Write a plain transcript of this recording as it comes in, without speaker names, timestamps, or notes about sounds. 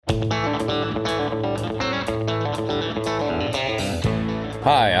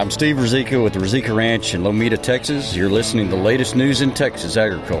Hi, I'm Steve Rizika with the Rizika Ranch in Lomita, Texas. You're listening to the latest news in Texas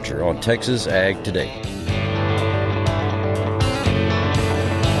agriculture on Texas Ag Today.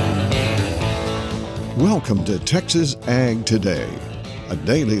 Welcome to Texas Ag Today, a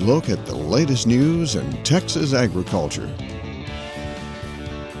daily look at the latest news in Texas agriculture.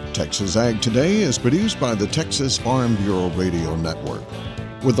 Texas Ag Today is produced by the Texas Farm Bureau Radio Network,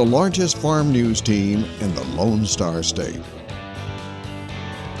 with the largest farm news team in the Lone Star State.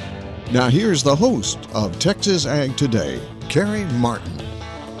 Now here's the host of Texas Ag Today, Kerry Martin.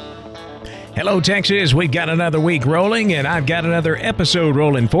 Hello, Texas. We've got another week rolling, and I've got another episode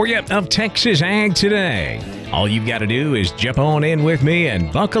rolling for you of Texas Ag Today. All you've got to do is jump on in with me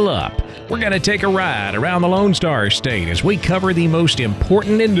and buckle up. We're going to take a ride around the Lone Star State as we cover the most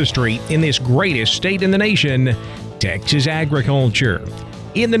important industry in this greatest state in the nation, Texas agriculture.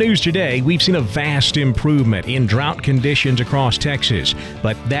 In the news today, we've seen a vast improvement in drought conditions across Texas,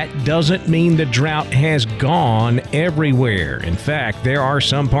 but that doesn't mean the drought has gone everywhere. In fact, there are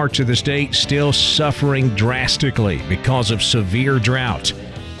some parts of the state still suffering drastically because of severe drought.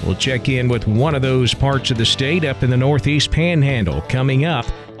 We'll check in with one of those parts of the state up in the Northeast Panhandle coming up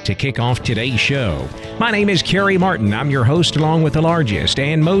to kick off today's show. My name is Kerry Martin. I'm your host along with the largest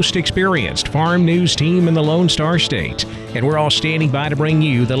and most experienced farm news team in the Lone Star State. And we're all standing by to bring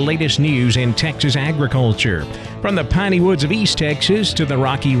you the latest news in Texas agriculture. From the piney woods of East Texas to the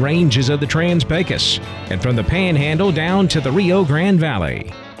rocky ranges of the Trans-Pecos. And from the Panhandle down to the Rio Grande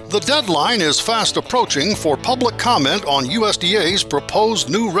Valley. The deadline is fast approaching for public comment on USDA's proposed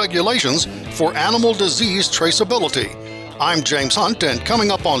new regulations for animal disease traceability. I'm James Hunt, and coming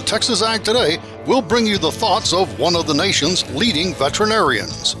up on Texas Ag Today, we'll bring you the thoughts of one of the nation's leading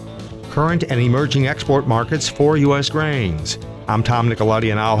veterinarians. Current and emerging export markets for U.S. grains. I'm Tom Nicoletti,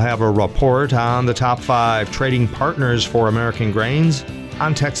 and I'll have a report on the top 5 trading partners for American grains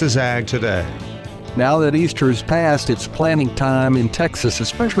on Texas Ag Today. Now that Easter's passed, it's planting time in Texas,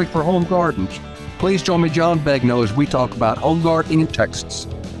 especially for home gardens. Please join me, John Begno, as we talk about home gardening in Texas.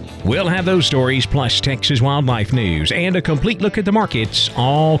 We'll have those stories plus Texas wildlife news and a complete look at the markets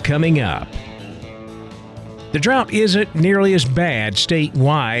all coming up. The drought isn't nearly as bad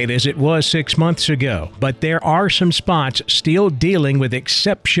statewide as it was 6 months ago, but there are some spots still dealing with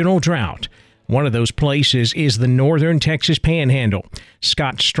exceptional drought. One of those places is the northern Texas Panhandle.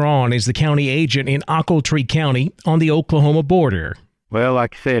 Scott Strawn is the county agent in Ochiltree County on the Oklahoma border. Well,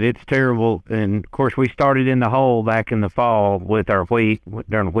 like I said, it's terrible. And, of course, we started in the hole back in the fall with our wheat,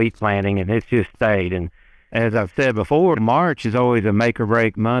 during wheat planting, and it's just stayed. And as I've said before, March is always a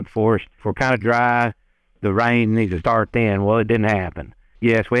make-or-break month for us. If we're kind of dry, the rain needs to start then. Well, it didn't happen.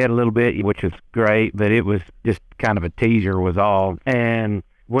 Yes, we had a little bit, which was great, but it was just kind of a teaser was all. And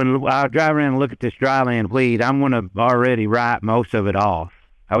when I drive around and look at this dryland wheat, I'm going to already write most of it off.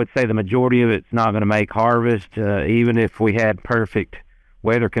 I would say the majority of it's not going to make harvest, even if we had perfect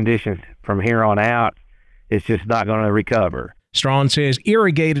weather conditions from here on out. It's just not going to recover. Strawn says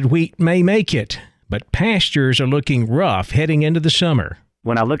irrigated wheat may make it, but pastures are looking rough heading into the summer.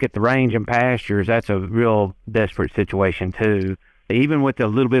 When I look at the range and pastures, that's a real desperate situation too. Even with a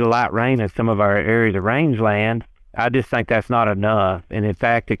little bit of light rain in some of our areas of rangeland, I just think that's not enough. And in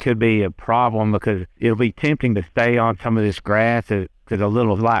fact, it could be a problem because it'll be tempting to stay on some of this grass because a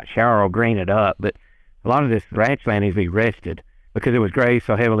little light shower will green it up. But a lot of this ranch land needs to be rested because it was grazed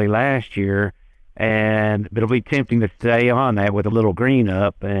so heavily last year, and it'll be tempting to stay on that with a little green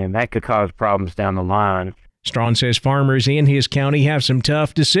up, and that could cause problems down the line. Strawn says farmers in his county have some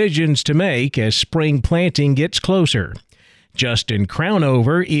tough decisions to make as spring planting gets closer. Justin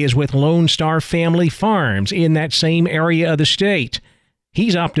Crownover is with Lone Star Family Farms in that same area of the state.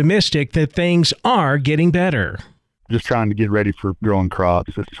 He's optimistic that things are getting better. Just trying to get ready for growing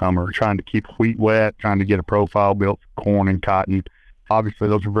crops this summer, trying to keep wheat wet, trying to get a profile built for corn and cotton. Obviously,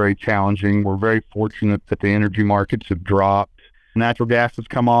 those are very challenging. We're very fortunate that the energy markets have dropped. Natural gas has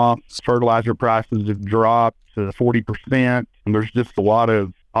come off. Fertilizer prices have dropped to 40%. And there's just a lot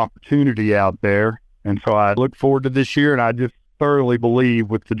of opportunity out there. And so I look forward to this year, and I just thoroughly believe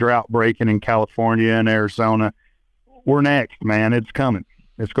with the drought breaking in California and Arizona, we're next, man. It's coming.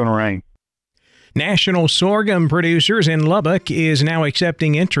 It's going to rain. National Sorghum Producers in Lubbock is now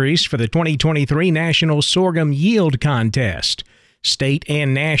accepting entries for the 2023 National Sorghum Yield Contest. State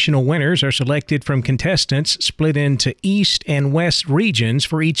and national winners are selected from contestants split into East and West regions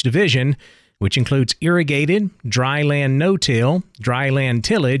for each division, which includes irrigated, dryland no-till, dryland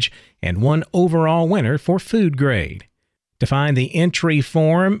tillage, and one overall winner for food grade. To find the entry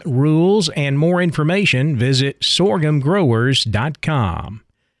form, rules, and more information, visit sorghumgrowers.com.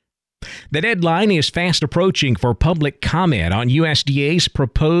 The deadline is fast approaching for public comment on USDA's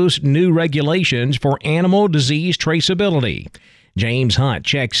proposed new regulations for animal disease traceability. James Hunt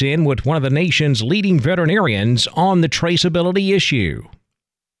checks in with one of the nation's leading veterinarians on the traceability issue.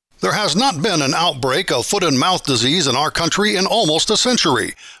 There has not been an outbreak of foot and mouth disease in our country in almost a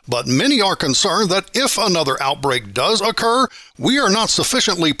century, but many are concerned that if another outbreak does occur, we are not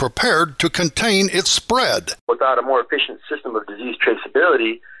sufficiently prepared to contain its spread. Without a more efficient system of disease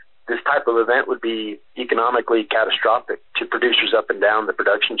traceability, this type of event would be economically catastrophic to producers up and down the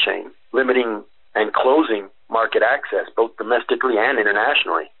production chain, limiting and closing market access, both domestically and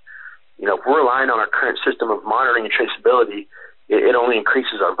internationally. If we're relying on our current system of monitoring and traceability, it only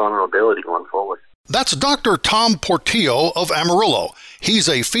increases our vulnerability going forward. That's Dr. Tom Portillo of Amarillo. He's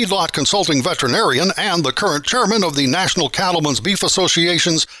a feedlot consulting veterinarian and the current chairman of the National Cattlemen's Beef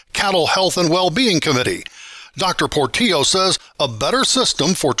Association's Cattle Health and Well-Being Committee. Dr. Portillo says a better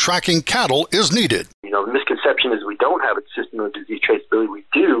system for tracking cattle is needed. The misconception is we don't have a system of disease traceability. We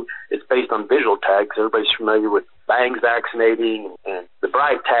do. It's based on visual tags. Everybody's familiar with bangs vaccinating and the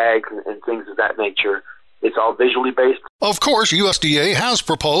bright tags and things of that nature. It's all visually based. Of course, USDA has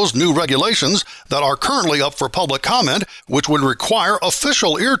proposed new regulations that are currently up for public comment, which would require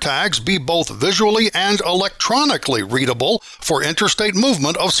official ear tags be both visually and electronically readable for interstate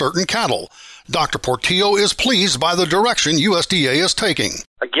movement of certain cattle. Dr. Portillo is pleased by the direction USDA is taking.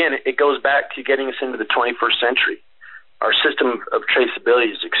 Again, it goes back to getting us into the 21st century. Our system of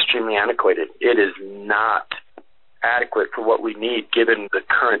traceability is extremely antiquated. It is not adequate for what we need given the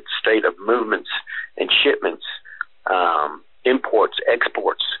current state of movements and shipments, imports,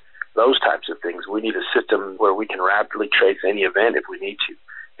 exports, those types of things. We need a system where we can rapidly trace any event if we need to,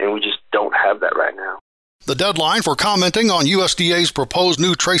 and we just don't have that right now. The deadline for commenting on USDA's proposed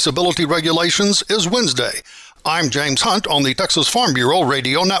new traceability regulations is Wednesday. I'm James Hunt on the Texas Farm Bureau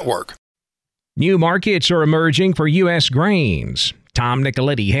Radio Network. New markets are emerging for U.S. grains. Tom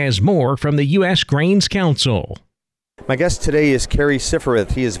Nicoletti has more from the U.S. Grains Council. My guest today is Kerry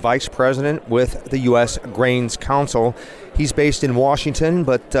Siffereth. He is Vice President with the U.S. Grains Council. He's based in Washington,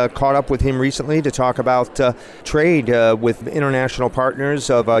 but caught up with him recently to talk about trade with international partners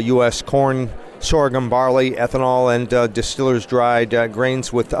of U.S. corn, sorghum, barley, ethanol, and distillers' dried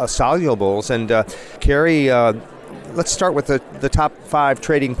grains with solubles. And Kerry, let's start with the top 5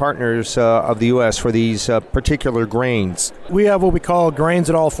 trading partners of the U.S. for these particular grains. We have what we call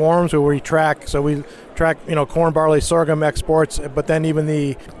grains in all forms, where we track corn, barley, sorghum exports, but then even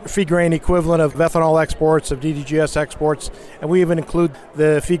the feed grain equivalent of ethanol exports, of DDGS exports, and we even include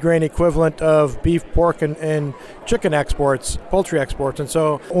the feed grain equivalent of beef, pork, and chicken exports, poultry exports. And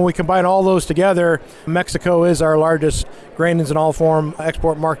so when we combine all those together, Mexico is our largest grains in all form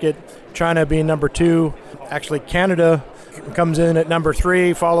export market, China being number 2. Actually, Canada comes in at number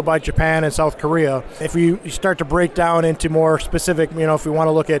 3, followed by Japan and South Korea. If you start to break down into more specific, if we want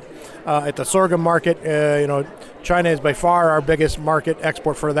to look at the sorghum market, China is by far our biggest market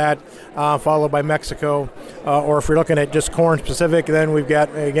export for that, followed by Mexico. Or if we're looking at just corn specific, then we've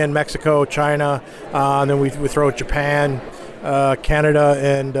got, again, Mexico, China, and then we throw Japan, Canada,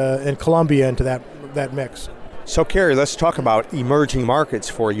 and Colombia into that mix. So, Kerry, let's talk about emerging markets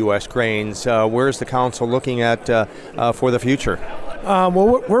for U.S. grains. Where's the council looking at for the future?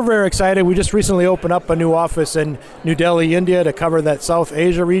 Well, we're very excited. We just recently opened up a new office in New Delhi, India, to cover that South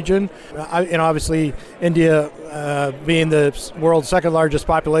Asia region. And obviously, India, being the world's second largest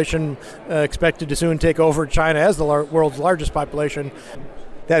population, expected to soon take over China as the world's largest population.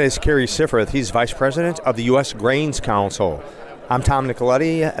 That is Kerry Siffereth. He's Vice President of the U.S. Grains Council. I'm Tom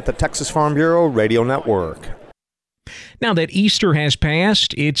Nicoletti at the Texas Farm Bureau Radio Network. Now that Easter has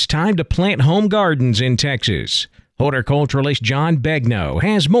passed, it's time to plant home gardens in Texas. Horticulturalist John Begnaud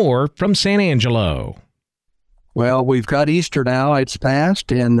has more from San Angelo. Well, we've got Easter now. It's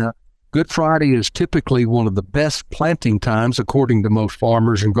passed, and Good Friday is typically one of the best planting times, according to most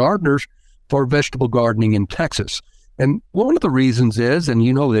farmers and gardeners, for vegetable gardening in Texas. And one of the reasons is, and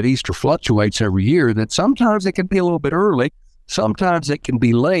you know that Easter fluctuates every year, that sometimes it can be a little bit early, sometimes it can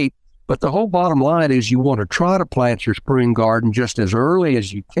be late, but the whole bottom line is you want to try to plant your spring garden just as early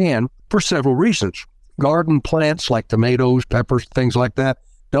as you can for several reasons. Garden plants like tomatoes, peppers, things like that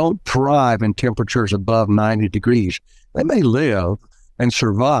don't thrive in temperatures above 90 degrees. They may live and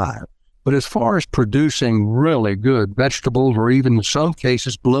survive, but as far as producing really good vegetables, or even in some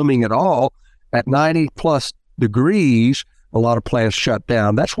cases blooming at all, at 90 plus degrees, a lot of plants shut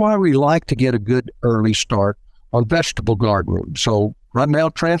down. That's why we like to get a good early start on vegetable gardening. So right now,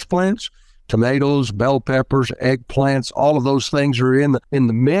 transplants, tomatoes, bell peppers, eggplants, all of those things are in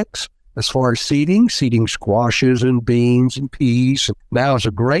the mix. As far as seeding squashes and beans and peas. Now is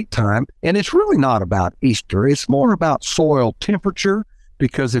a great time. And it's really not about Easter. It's more about soil temperature,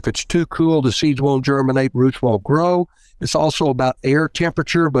 because if it's too cool, the seeds won't germinate, roots won't grow. It's also about air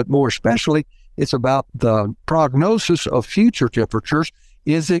temperature, but more especially, it's about the prognosis of future temperatures.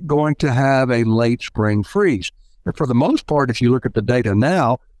 Is it going to have a late spring freeze? And for the most part, if you look at the data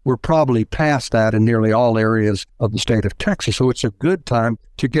now, we're probably past that in nearly all areas of the state of Texas. So it's a good time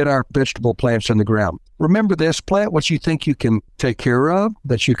to get our vegetable plants in the ground. Remember this, plant what you think you can take care of,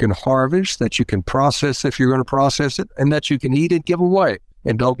 that you can harvest, that you can process if you're going to process it, and that you can eat and give away.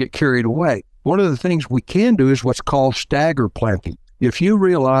 And don't get carried away. One of the things we can do is what's called stagger planting. If you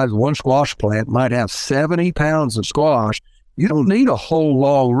realize one squash plant might have 70 pounds of squash, you don't need a whole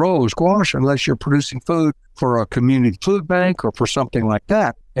long row of squash unless you're producing food for a community food bank or for something like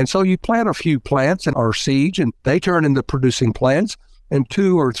that. And so you plant a few plants or seeds, and they turn into producing plants. And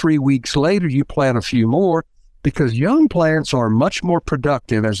 2 or 3 weeks later, you plant a few more, because young plants are much more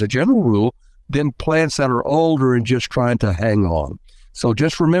productive as a general rule than plants that are older and just trying to hang on. So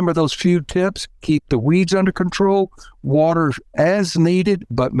just remember those few tips. Keep the weeds under control, water as needed,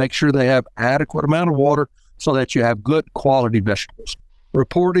 but make sure they have adequate amount of water so that you have good quality vegetables.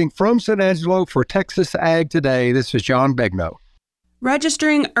 Reporting from San Angelo for Texas Ag Today, this is John Begnaud.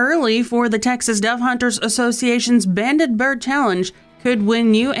 Registering early for the Texas Dove Hunters Association's Banded Bird Challenge could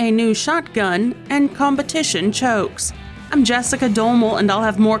win you a new shotgun and competition chokes. I'm Jessica Domel, and I'll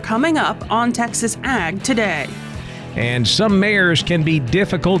have more coming up on Texas Ag Today. And some mares can be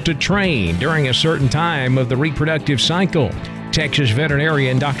difficult to train during a certain time of the reproductive cycle. Texas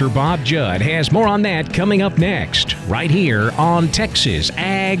veterinarian Dr. Bob Judd has more on that coming up next, right here on Texas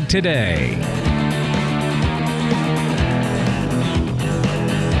Ag Today.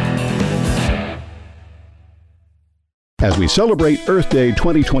 As we celebrate Earth Day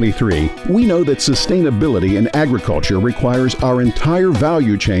 2023, we know that sustainability in agriculture requires our entire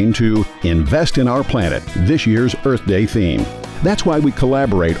value chain to invest in our planet, this year's Earth Day theme. That's why we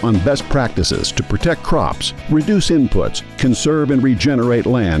collaborate on best practices to protect crops, reduce inputs, conserve and regenerate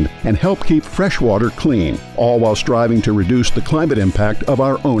land, and help keep fresh water clean, all while striving to reduce the climate impact of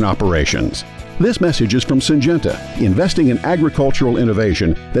our own operations. This message is from Syngenta, investing in agricultural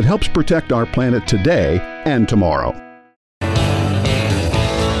innovation that helps protect our planet today and tomorrow.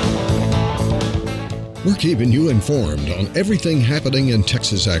 We're keeping you informed on everything happening in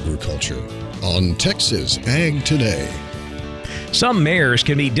Texas agriculture on Texas Ag Today. Some mares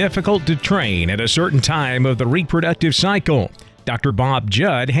can be difficult to train at a certain time of the reproductive cycle. Dr. Bob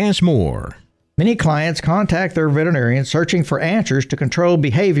Judd has more. Many clients contact their veterinarian searching for answers to control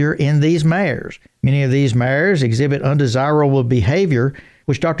behavior in these mares. Many of these mares exhibit undesirable behavior,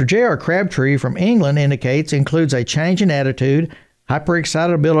 which Dr. J.R. Crabtree from England indicates includes a change in attitude,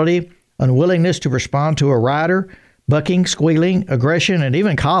 hyperexcitability, unwillingness to respond to a rider, bucking, squealing, aggression, and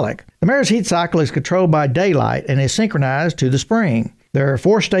even colic. The mare's heat cycle is controlled by daylight and is synchronized to the spring. There are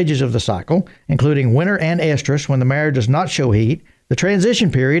 4 stages of the cycle, including winter and estrus when the mare does not show heat, the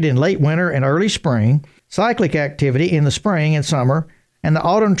transition period in late winter and early spring, cyclic activity in the spring and summer, and the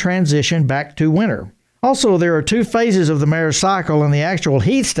autumn transition back to winter. Also, there are 2 phases of the mare's cycle, and the actual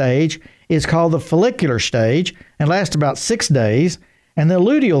heat stage is called the follicular stage and lasts about 6 days, and the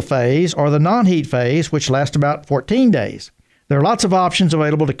luteal phase, or the non-heat phase, which lasts about 14 days. There are lots of options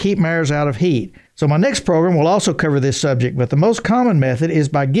available to keep mares out of heat. So my next program will also cover this subject, but the most common method is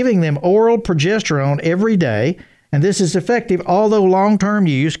by giving them oral progesterone every day, and this is effective, although long-term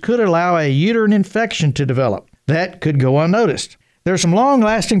use could allow a uterine infection to develop. That could go unnoticed. There are some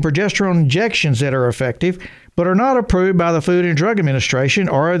long-lasting progesterone injections that are effective, but are not approved by the Food and Drug Administration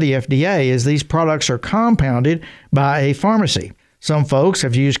or the FDA, as these products are compounded by a pharmacy. Some folks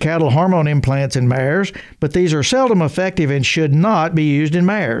have used cattle hormone implants in mares, but these are seldom effective and should not be used in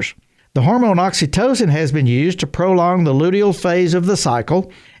mares. The hormone oxytocin has been used to prolong the luteal phase of the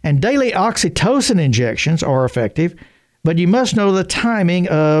cycle, and daily oxytocin injections are effective, but you must know the timing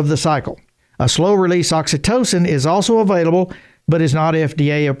of the cycle. A slow-release oxytocin is also available, but is not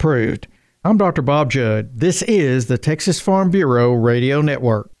FDA approved. I'm Dr. Bob Judd. This is the Texas Farm Bureau Radio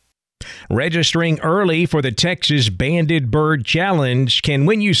Network. Registering early for the Texas Banded Bird Challenge can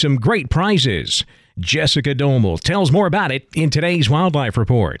win you some great prizes. Jessica Domel tells more about it in today's Wildlife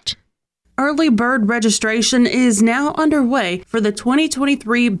Report. Early bird registration is now underway for the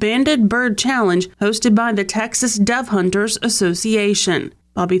 2023 Banded Bird Challenge hosted by the Texas Dove Hunters Association.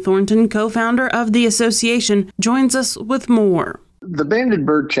 Bobby Thornton, co-founder of the association, joins us with more. The Banded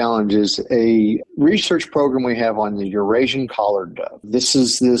Bird Challenge is a research program we have on the Eurasian collared dove. This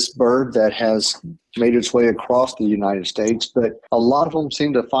is this bird that has made its way across the United States, but a lot of them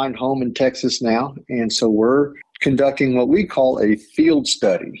seem to find home in Texas now. And so we're conducting what we call a field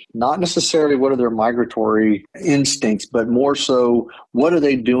study, not necessarily what are their migratory instincts, but more so what are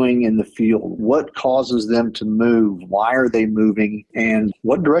they doing in the field? What causes them to move? Why are they moving? And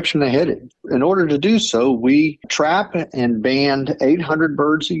what direction they're headed? In order to do so, we trap and band 800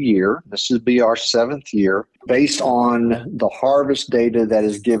 birds a year. This would be our 7th year, based on the harvest data that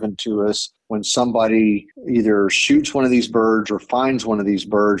is given to us when somebody either shoots one of these birds or finds one of these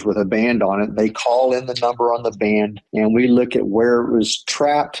birds with a band on it. They call in the number on the band, and we look at where it was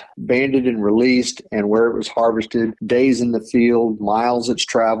trapped, banded, and released, and where it was harvested, days in the field, miles it's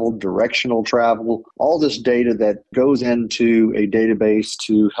traveled, directional travel, all this data that goes into a database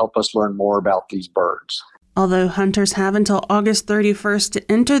to help us learn more about these birds. Although hunters have until August 31st to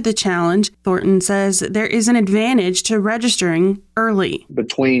enter the challenge, Thornton says there is an advantage to registering early.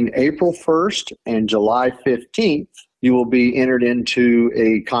 Between April 1st and July 15th, you will be entered into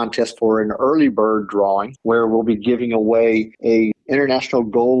a contest for an early bird drawing where we'll be giving away a International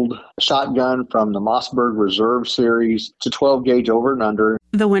Gold shotgun from the Mossberg Reserve Series to 12 gauge over and under.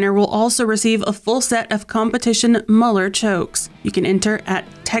 The winner will also receive a full set of competition Muller chokes. You can enter at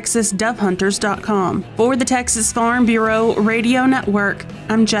TexasDoveHunters.com. For the Texas Farm Bureau Radio Network,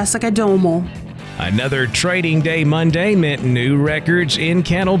 I'm Jessica Domel. Another trading day Monday meant new records in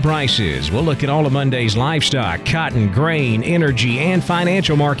cattle prices. We'll look at all of Monday's livestock, cotton, grain, energy, and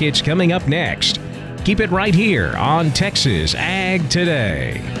financial markets coming up next. Keep it right here on Texas Ag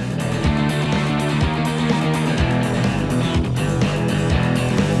Today.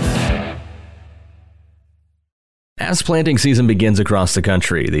 As planting season begins across the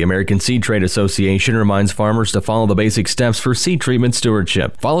country, the American Seed Trade Association reminds farmers to follow the basic steps for seed treatment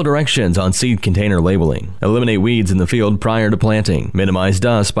stewardship. Follow directions on seed container labeling. Eliminate weeds in the field prior to planting. Minimize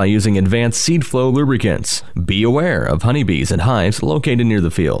dust by using advanced seed flow lubricants. Be aware of honeybees and hives located near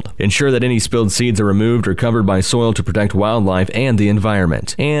the field. Ensure that any spilled seeds are removed or covered by soil to protect wildlife and the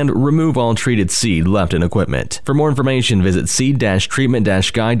environment. And remove all treated seed left in equipment. For more information, visit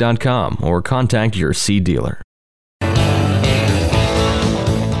seed-treatment-guide.com or contact your seed dealer.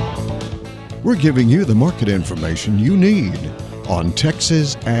 We're giving you the market information you need on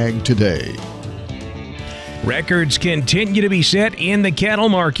Texas Ag Today. Records continue to be set in the cattle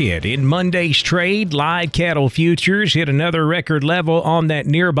market. In Monday's trade, live cattle futures hit another record level on that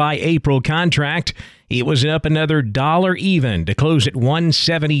nearby April contract. It was up another $1 even to close at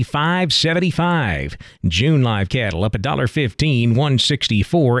 $175.75. June live cattle up $1.15,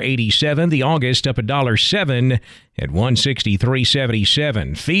 $164.87. The August up $1.07 at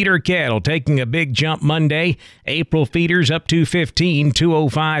 $163.77. Feeder cattle taking a big jump Monday. April feeders up $2.15,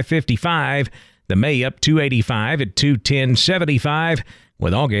 $205.55. The May up $2.85 at $210.75.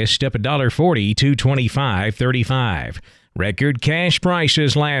 With August up $1.40, $225.35. Record cash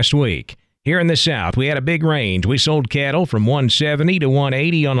prices last week. Here in the South, we had a big range. We sold cattle from $170 to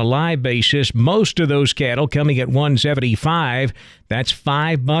 $180 on a live basis. Most of those cattle coming at $175. That's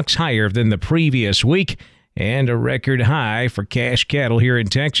 $5 higher than the previous week, and a record high for cash cattle here in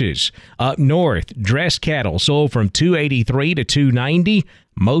Texas. Up north, dress cattle sold from $283 to $290,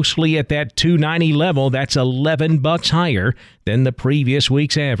 mostly at that $290 level. That's $11 higher than the previous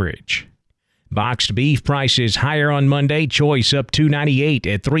week's average. Boxed beef prices higher on Monday. Choice up $2.98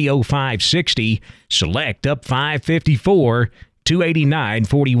 at $305.60. Select up $5.54,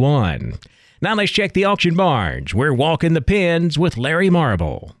 $289.41. Now let's check the auction barns. We're walking the pens with Larry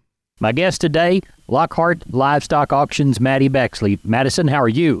Marble. My guest today, Lockhart Livestock Auctions, Maddie Bexley. Madison, how are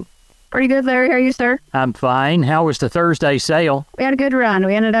you? Pretty good, Larry. How are you, sir? I'm fine. How was the Thursday sale? We had a good run.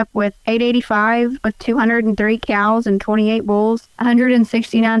 We ended up with $885 with 203 cows and 28 bulls,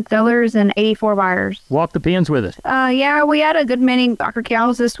 169 sellers, and 84 buyers. Walk the pens with us. Yeah, we had a good many Docker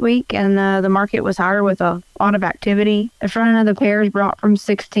cows this week, and the market was higher with a lot of activity. The front end of the pairs brought from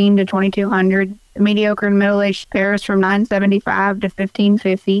 16 to 2,200. The mediocre and middle-aged pairs from $975 to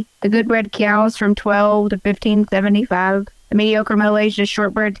 $1,550. The good-bred cows from $12 to $1,575. The mediocre middle-aged and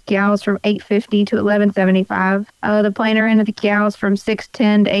short-bred cows from $850 to $1,175. The plainer end of the cows from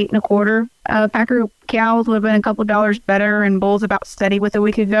 $610 to $8.25. Packer cows would have been a couple dollars better, and bulls about steady with a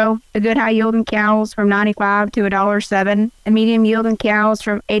week ago. The good high yielding cows from 95 to $1.07. The medium yielding cows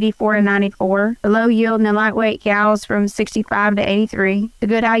from 84 to 94. The low yielding and lightweight cows from 65 to 83. The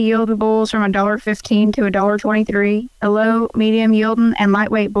good high yielding bulls from $1.15 to $1.23. The low, medium yielding and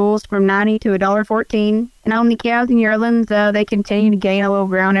lightweight bulls from 90 to $1.14. And on the cows and yearlings, they continue to gain a little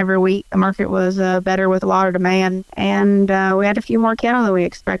ground every week. The market was better with a lot of demand, and we had a few more cattle than we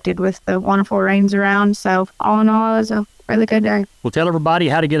expected with the wonderful rains around. So all in all, it was a really good day. Well, tell everybody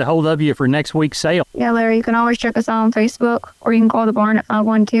how to get a hold of you for next week's sale. Yeah, Larry, you can always check us out on Facebook, or you can call the barn at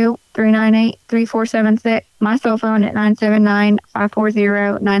 512-398-3476. My cell phone at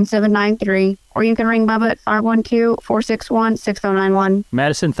 979-540-9793. Or you can ring Bubba at 512-461-6091.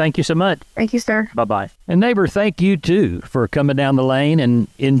 Madison, thank you so much. Thank you, sir. Bye-bye. And neighbor, thank you, too, for coming down the lane and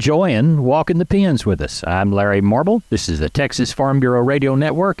enjoying walking the pens with us. I'm Larry Marble. This is the Texas Farm Bureau Radio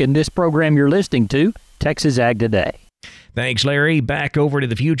Network, and this program you're listening to, Texas Ag Today. Thanks, Larry. Back over to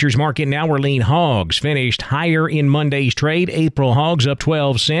the futures market now, where lean hogs finished higher in Monday's trade. April hogs up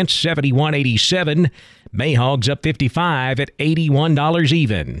 12 cents, 71.87. May hogs up 55 at $81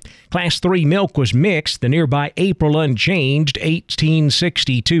 even. Class 3 milk was mixed. The nearby April unchanged,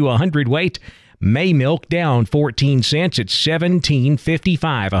 18.62 a hundredweight. May milk down 14 cents at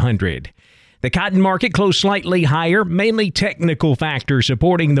 17.55 a hundred. The cotton market closed slightly higher, mainly technical factors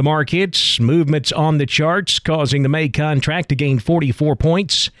supporting the markets. Movements on the charts causing the May contract to gain 44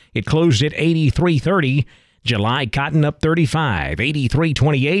 points. It closed at 83.30. July cotton up 35,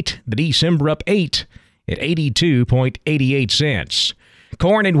 83.28. The December up 8 at 82.88 cents.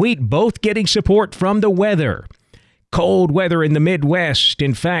 Corn and wheat both getting support from the weather. Cold weather in the Midwest.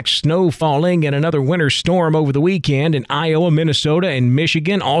 In fact, snow falling and another winter storm over the weekend in Iowa, Minnesota, and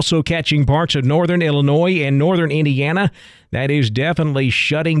Michigan, also catching parts of northern Illinois and northern Indiana. That is definitely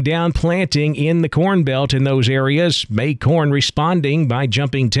shutting down planting in the Corn Belt in those areas. May corn responding by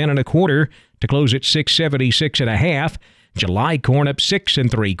jumping 10 1/4 to close at 676 1/2. July corn up 6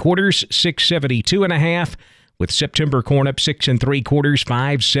 3/4, 672 1/2, with September corn up 6 3/4,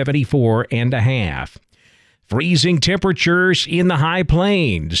 574 1/2. Freezing temperatures in the high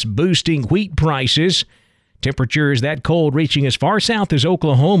plains, boosting wheat prices. Temperatures that cold reaching as far south as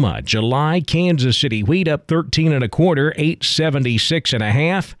Oklahoma. July Kansas City wheat up 13 1/4, 876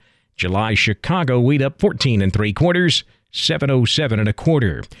 1/2. July Chicago wheat up 14 3/4, 707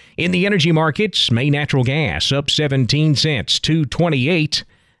 1/4. In the energy markets, May natural gas up 17 cents, 228.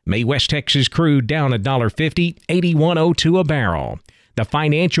 May West Texas crude down $1.50, 81.02 a barrel. The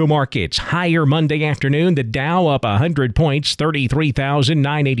financial markets higher Monday afternoon. The Dow up 100 points,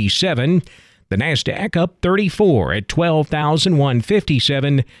 33,987. The Nasdaq up 34 at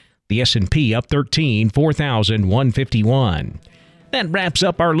 12,157. The S&P up 13, 4,151. That wraps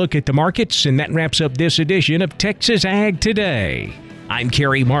up our look at the markets, and that wraps up this edition of Texas Ag Today. I'm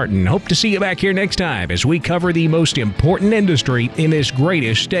Kerry Martin. Hope to see you back here next time as we cover the most important industry in this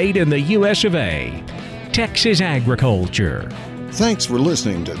greatest state in the U.S. of A, Texas agriculture. Thanks for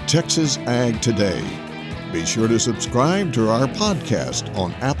listening to Texas Ag Today. Be sure to subscribe to our podcast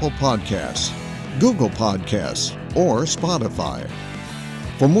on Apple Podcasts, Google Podcasts, or Spotify.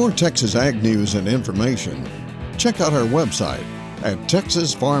 For more Texas Ag news and information, check out our website at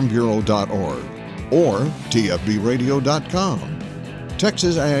texasfarmbureau.org or tfbradio.com.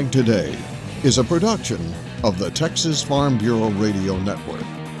 Texas Ag Today is a production of the Texas Farm Bureau Radio Network.